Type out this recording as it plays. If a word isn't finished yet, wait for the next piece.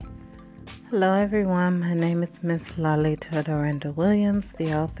Hello, everyone. My name is Miss Lalita Dorenda Williams,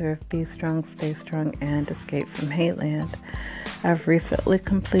 the author of Be Strong, Stay Strong, and Escape from Hateland. I've recently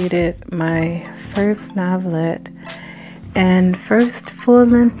completed my first novelette and first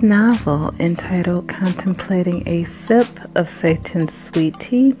full-length novel entitled Contemplating a Sip of Satan's Sweet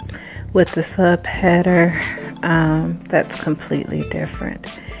Tea, with the subheader that's completely different.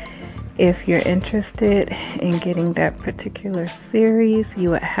 If you're interested in getting that particular series, you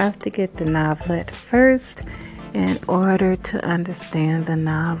would have to get the novelette first in order to understand the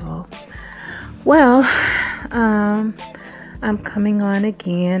novel. Well, I'm coming on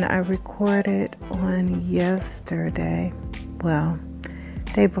again. I recorded on yesterday. Well,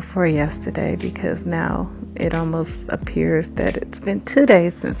 day before yesterday, because now it almost appears that it's been 2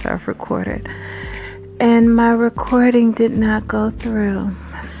 days since I've recorded. And my recording did not go through.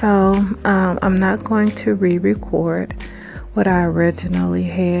 So I'm not going to re-record what I originally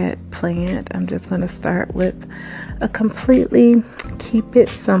had planned. I'm just going to start with a completely keep it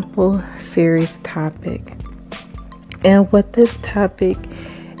simple series topic. And what this topic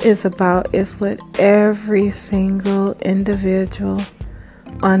is about is what every single individual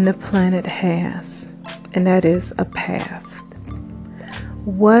on the planet has, and that is a past.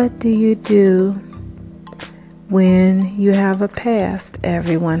 What do you do when you have a past?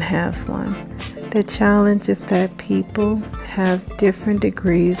 Everyone has one. The challenge is that people have different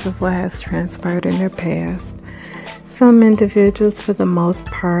degrees of what has transpired in their past. Some individuals, for the most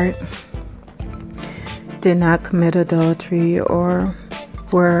part, did not commit adultery or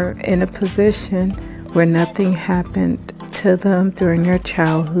were in a position where nothing happened to them during their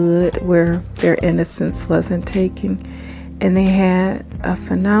childhood, where their innocence wasn't taken. And they had a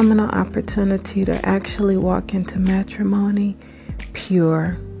phenomenal opportunity to actually walk into matrimony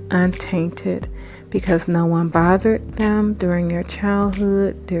pure, untainted, because no one bothered them during their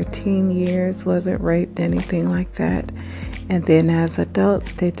childhood, their teen years, wasn't raped, anything like that. And then as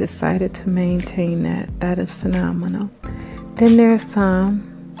adults, they decided to maintain that. That is phenomenal. Then there are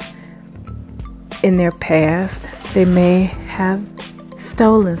some in their past, they may have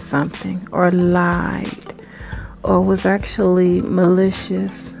stolen something or lied, or was actually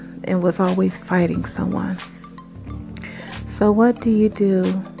malicious and was always fighting someone. So what do you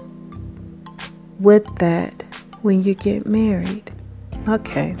do with that when you get married?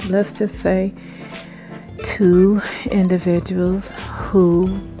 Okay, let's just say two individuals who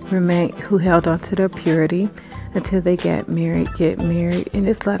held on to their purity until they get married, and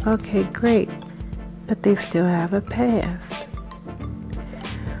it's like, okay, great, but they still have a past.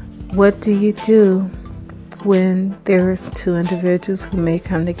 What do you do when there's two individuals who may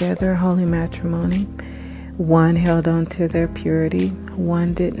come together in holy matrimony? One held on to their purity,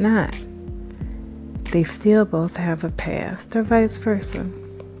 one did not. They still both have a past, or vice versa.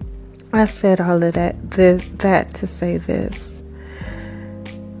 I said all of that to say this.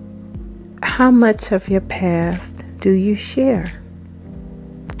 How much of your past do you share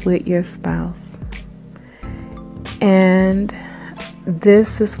with your spouse? And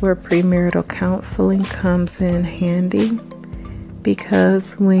this is where premarital counseling comes in handy,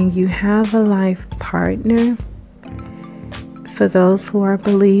 because when you have a life partner, for those who are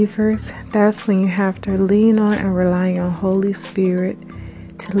believers, that's when you have to lean on and rely on Holy Spirit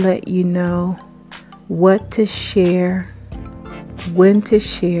to let you know what to share, when to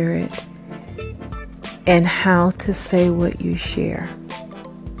share it, and how to say what you share.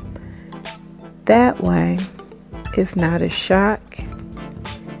 That way, it's not a shock.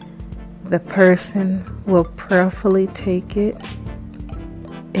 The person will prayerfully take it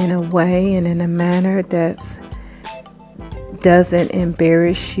in a way and in a manner that doesn't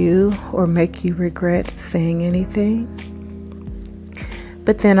embarrass you or make you regret saying anything.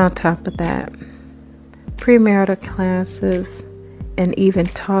 But then on top of that, premarital classes and even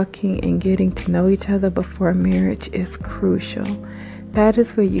talking and getting to know each other before marriage is crucial. That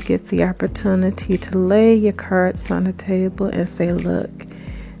is where you get the opportunity to lay your cards on the table and say, look,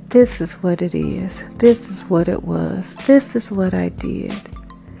 this is what it is. This is what it was. This is what I did.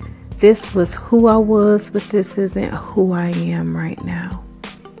 This was who I was, but this isn't who I am right now.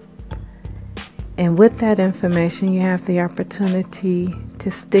 And with that information, you have the opportunity to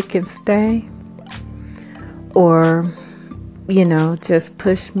stick and stay, or, just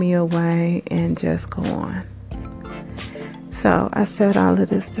push me away and just go on. So I said all of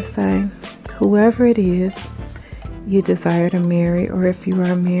this to say, whoever it is you desire to marry, or if you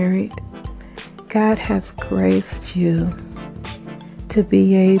are married, God has graced you to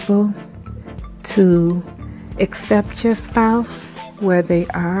be able to accept your spouse where they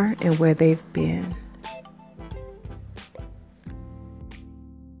are and where they've been.